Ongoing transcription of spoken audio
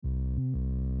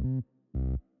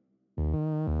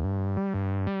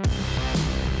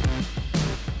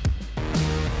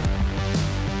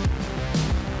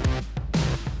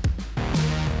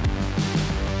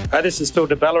Hi, this is Phil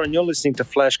DeBella, and you're listening to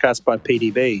Flashcast by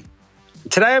PDB.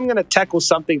 Today, I'm going to tackle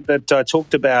something that I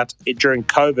talked about during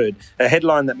COVID, a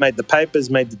headline that made the papers,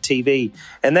 made the TV,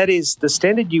 and that is the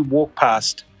standard you walk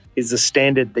past is the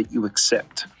standard that you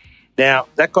accept. Now,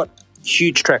 that got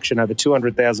huge traction, over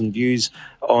 200,000 views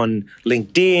on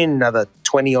LinkedIn, another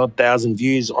 20-odd thousand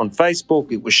views on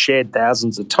Facebook. It was shared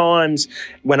thousands of times.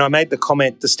 When I made the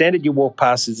comment, the standard you walk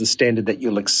past is the standard that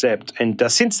you'll accept. And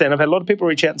since then, I've had a lot of people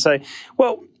reach out and say,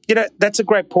 well, that's a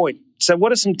great point. So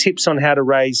what are some tips on how to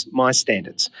raise my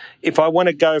standards? If I want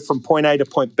to go from point A to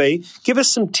point B, give us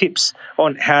some tips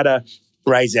on how to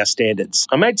raise our standards.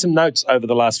 I made some notes over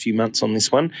the last few months on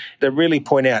this one that really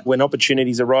point out when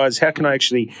opportunities arise, how can I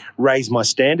actually raise my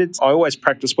standards? I always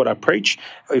practice what I preach.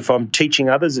 If I'm teaching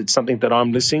others, it's something that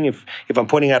I'm listening. If I'm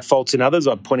pointing out faults in others,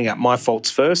 I'm pointing out my faults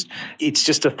first. It's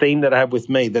just a theme that I have with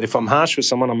me, that if I'm harsh with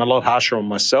someone, I'm a lot harsher on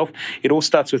myself. It all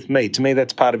starts with me. To me,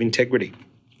 that's part of integrity.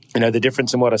 The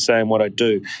difference in what I say and what I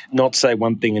do, not say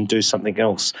one thing and do something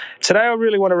else. Today, I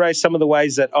really want to raise some of the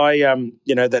ways that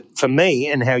that for me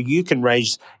and how you can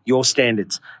raise your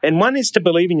standards. And one is to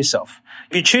believe in yourself.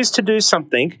 If you choose to do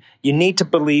something, you need to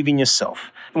believe in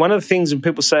yourself. One of the things when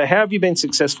people say, how have you been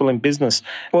successful in business?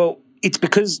 Well, it's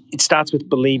because it starts with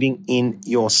believing in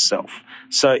yourself.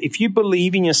 So if you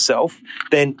believe in yourself,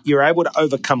 then you're able to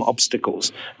overcome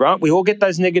obstacles, right? We all get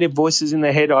those negative voices in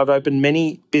their head. I've opened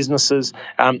many businesses.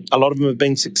 A lot of them have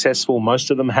been successful. Most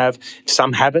of them have.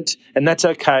 Some haven't, and that's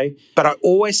okay. But I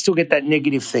always still get that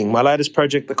negative thing. My latest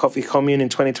project, the Coffee Commune in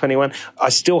 2021, I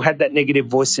still had that negative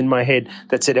voice in my head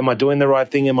that said, am I doing the right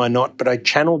thing? Am I not? But I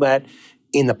channel that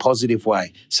in the positive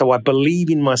way. So I believe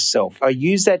in myself. I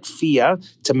use that fear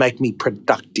to make me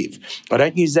productive. I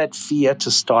don't use that fear to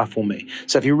stifle me.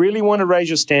 So if you really want to raise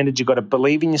your standards, you've got to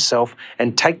believe in yourself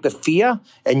and take the fear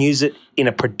and use it in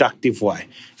a productive way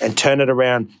and turn it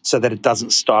around so that it doesn't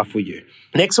stifle you.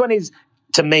 Next one is,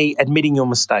 to me, admitting your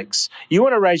mistakes. You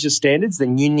want to raise your standards,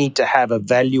 then you need to have a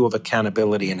value of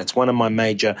accountability. And it's one of my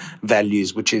major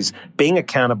values, which is being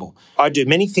accountable. I do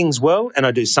many things well and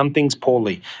I do some things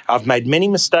poorly. I've made many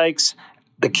mistakes.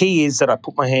 The key is that I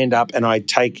put my hand up and I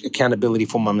take accountability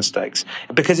for my mistakes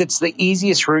because it's the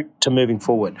easiest route to moving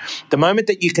forward. The moment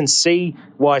that you can see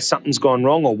why something's gone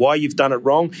wrong or why you've done it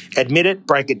wrong, admit it,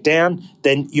 break it down,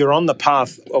 then you're on the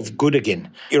path of good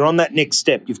again. You're on that next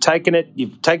step. You've taken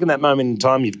that moment in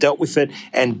time, you've dealt with it,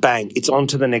 and bang, it's on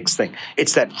to the next thing.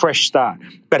 It's that fresh start.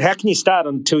 But how can you start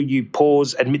until you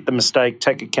pause, admit the mistake,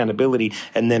 take accountability,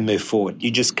 and then move forward?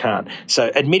 You just can't. So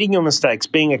admitting your mistakes,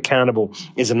 being accountable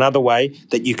is another way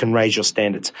that you can raise your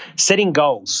standards. Setting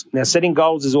goals. Now, setting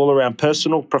goals is all around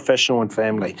personal, professional, and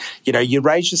family. You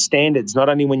raise your standards not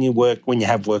only when you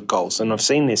have work goals. And I've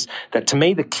seen this, that to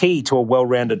me, the key to a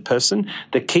well-rounded person,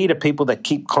 the key to people that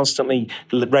keep constantly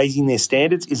raising their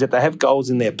standards is that they have goals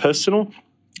in their personal,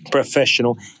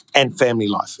 professional, and family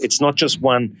life. It's not just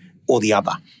one or the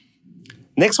other.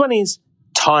 Next one is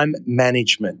time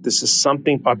management. This is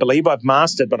something I believe I've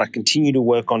mastered, but I continue to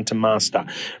work on to master,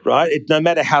 right? No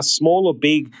matter how small or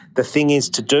big the thing is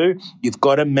to do, you've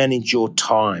got to manage your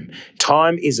time.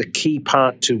 Time is a key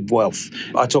part to wealth.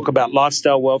 I talk about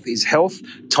lifestyle wealth is health,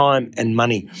 time, and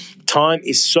money. Time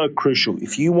is so crucial.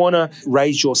 If you want to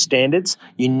raise your standards,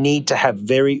 you need to have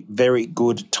very, very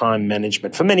good time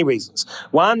management for many reasons.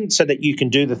 One, so that you can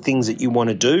do the things that you want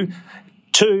to do.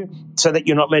 Two, so that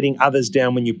you're not letting others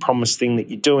down when you promise things that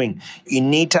you're doing. You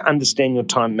need to understand your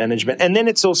time management. And then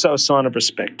it's also a sign of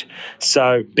respect.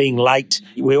 So being late,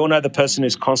 we all know the person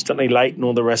who's constantly late and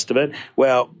all the rest of it.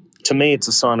 Well, to me, it's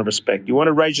a sign of respect. You want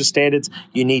to raise your standards,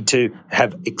 you need to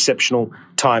have exceptional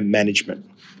time management.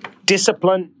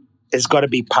 Discipline has got to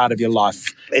be part of your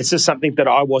life. It's just something that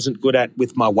I wasn't good at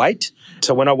with my weight.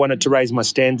 So when I wanted to raise my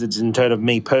standards in terms of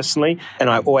me personally, and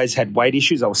I always had weight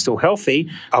issues, I was still healthy,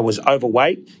 I was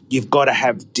overweight, you've got to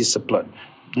have discipline.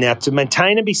 Now, to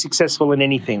maintain and be successful in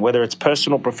anything, whether it's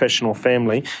personal, professional,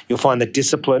 family, you'll find that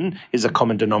discipline is a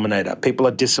common denominator. People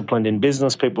are disciplined in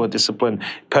business, people are disciplined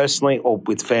personally or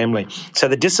with family. So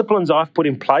the disciplines I've put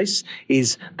in place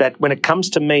is that when it comes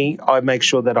to me, I make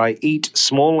sure that I eat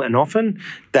small and often,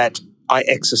 that I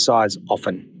exercise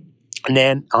often. And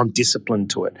then I'm disciplined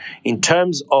to it. In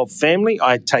terms of family,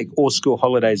 I take all school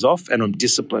holidays off and I'm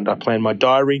disciplined. I plan my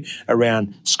diary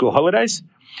around school holidays.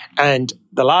 And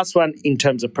the last one, in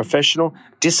terms of professional,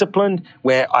 disciplined,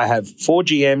 where I have 4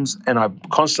 GMs and I'm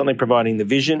constantly providing the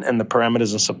vision and the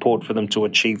parameters and support for them to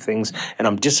achieve things. And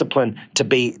I'm disciplined to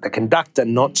be the conductor,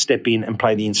 not step in and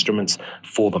play the instruments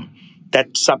for them.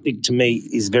 That's something to me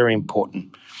is very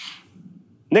important.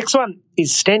 Next one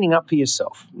is standing up for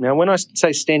yourself. Now, when I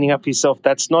say standing up for yourself,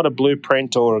 that's not a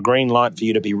blueprint or a green light for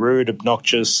you to be rude,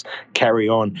 obnoxious, carry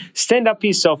on. Stand up for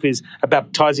yourself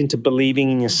ties into believing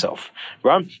in yourself,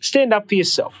 right? Stand up for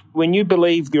yourself. When you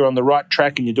believe you're on the right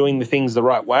track and you're doing the things the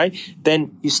right way,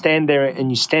 then you stand there and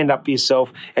you stand up for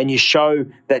yourself and you show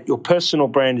that your personal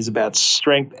brand is about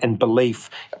strength and belief,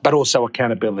 but also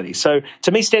accountability. So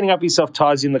to me, standing up for yourself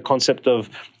ties in the concept of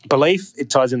belief. It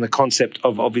ties in the concept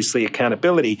of obviously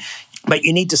accountability. But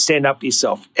you need to stand up for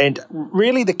yourself. And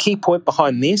really the key point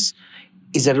behind this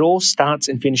is that it all starts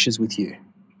and finishes with you.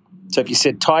 So if you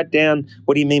said tie it down,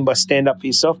 what do you mean by stand up for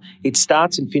yourself? It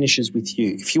starts and finishes with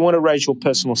you. If you want to raise your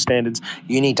personal standards,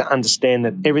 you need to understand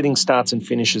that everything starts and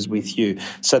finishes with you.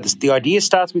 So the idea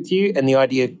starts with you and the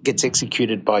idea gets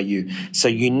executed by you. So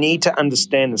you need to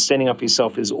understand that standing up for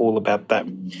yourself is all about that.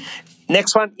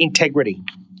 Next one, integrity.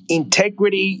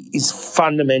 Integrity is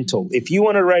fundamental. If you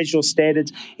want to raise your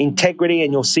standards, integrity,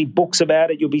 and you'll see books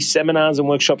about it, you'll be seminars and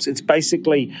workshops, it's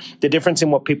basically the difference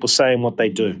in what people say and what they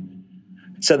do.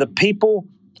 So the people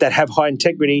that have high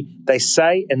integrity, they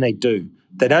say and they do.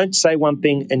 They don't say one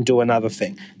thing and do another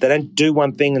thing. They don't do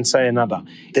one thing and say another.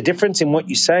 The difference in what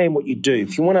you say and what you do.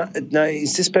 If you want to know,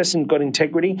 is this person got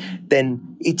integrity?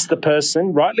 Then it's the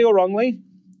person, rightly or wrongly,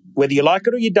 whether you like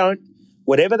it or you don't,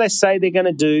 whatever they say they're going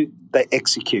to do, they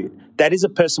execute. That is a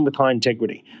person with high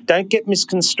integrity. Don't get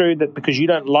misconstrued that because you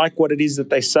don't like what it is that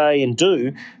they say and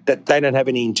do, that they don't have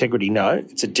any integrity. No,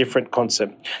 it's a different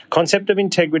concept. Concept of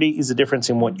integrity is the difference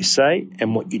in what you say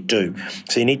and what you do.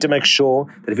 So you need to make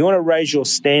sure that if you want to raise your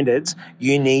standards,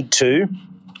 you need to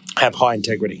have high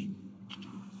integrity.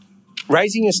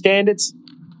 Raising your standards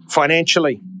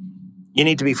financially. You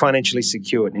need to be financially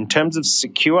secured. In terms of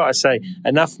secure, I say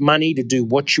enough money to do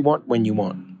what you want when you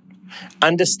want.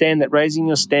 Understand that raising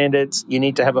your standards, you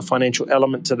need to have a financial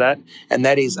element to that, and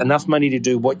that is enough money to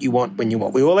do what you want when you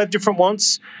want. We all have different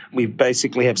wants. We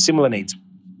basically have similar needs.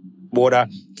 Water,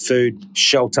 food,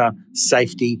 shelter,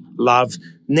 safety, love.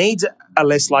 Needs are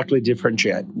less likely to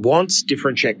differentiate. Wants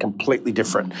differentiate completely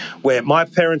different. Where my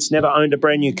parents never owned a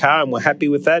brand new car and were happy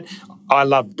with that, I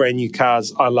love brand new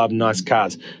cars. I love nice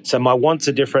cars. So my wants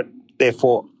are different.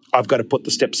 Therefore, I've got to put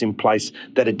the steps in place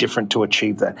that are different to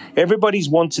achieve that. Everybody's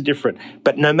wants are different.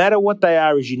 But no matter what they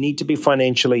are, is you need to be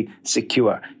financially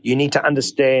secure. You need to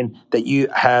understand that you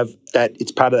have that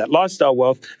it's part of that lifestyle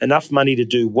wealth, enough money to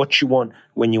do what you want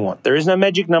when you want. There is no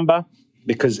magic number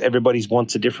because everybody's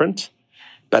wants are different.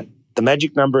 But the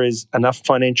magic number is enough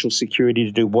financial security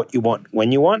to do what you want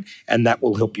when you want, and that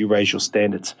will help you raise your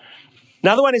standards.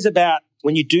 Another one is about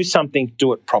when you do something,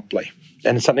 do it properly.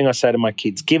 And it's something I say to my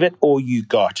kids, give it all you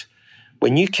got.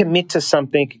 When you commit to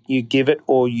something, you give it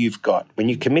all you've got. When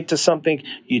you commit to something,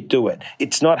 you do it.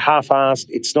 It's not half-assed.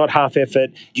 It's not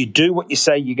half-effort. You do what you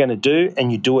say you're going to do,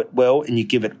 and you do it well, and you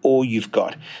give it all you've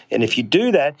got. And if you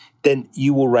do that, then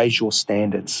you will raise your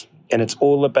standards. And it's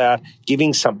all about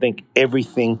giving something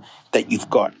everything that you've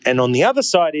got. And on the other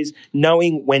side is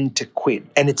knowing when to quit.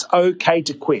 And it's okay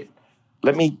to quit.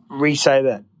 Let me re-say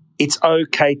that. It's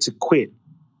okay to quit.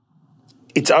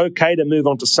 It's okay to move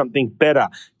on to something better,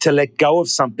 to let go of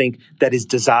something that is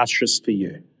disastrous for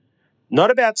you.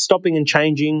 Not about stopping and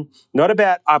changing, not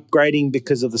about upgrading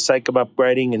because of the sake of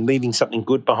upgrading and leaving something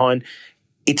good behind.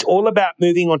 It's all about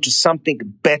moving on to something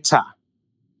better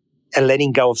and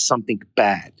letting go of something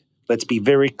bad. Let's be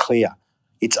very clear.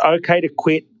 It's okay to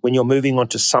quit when you're moving on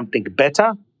to something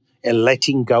better and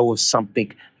letting go of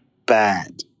something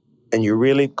bad. And you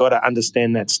really got to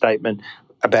understand that statement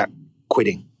about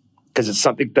quitting, because it's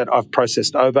something that I've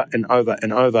processed over and over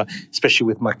and over, especially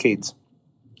with my kids.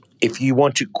 If you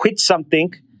want to quit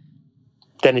something,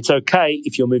 then it's okay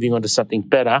if you're moving on to something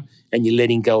better and you're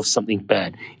letting go of something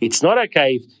bad. It's not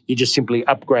okay if you're just simply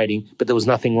upgrading, but there was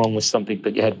nothing wrong with something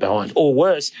that you had behind. Or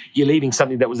worse, you're leaving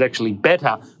something that was actually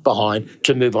better behind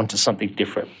to move on to something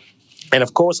different. And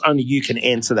of course, only you can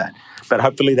answer that. But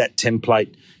hopefully that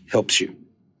template helps you.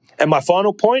 And my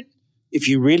final point, if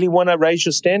you really want to raise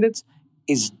your standards,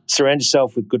 is surround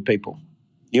yourself with good people.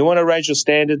 You want to raise your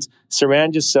standards,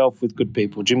 surround yourself with good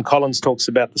people. Jim Collins talks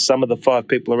about the sum of the 5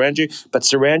 people around you, but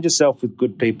surround yourself with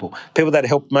good people. People that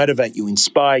help motivate you,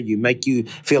 inspire you, make you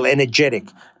feel energetic,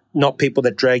 not people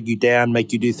that drag you down,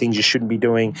 make you do things you shouldn't be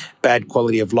doing, bad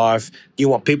quality of life. You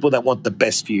want people that want the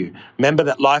best for you. Remember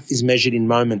that life is measured in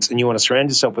moments, and you want to surround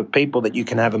yourself with people that you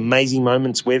can have amazing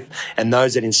moments with and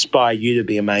those that inspire you to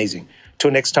be amazing.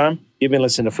 Till next time, you've been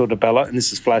listening to Phil DiBella, and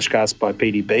this is Flashcast by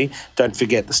PDB. Don't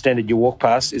forget, the standard you walk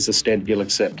past is the standard you'll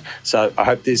accept. So I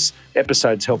hope this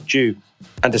episode's helped you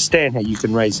understand how you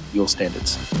can raise your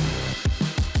standards.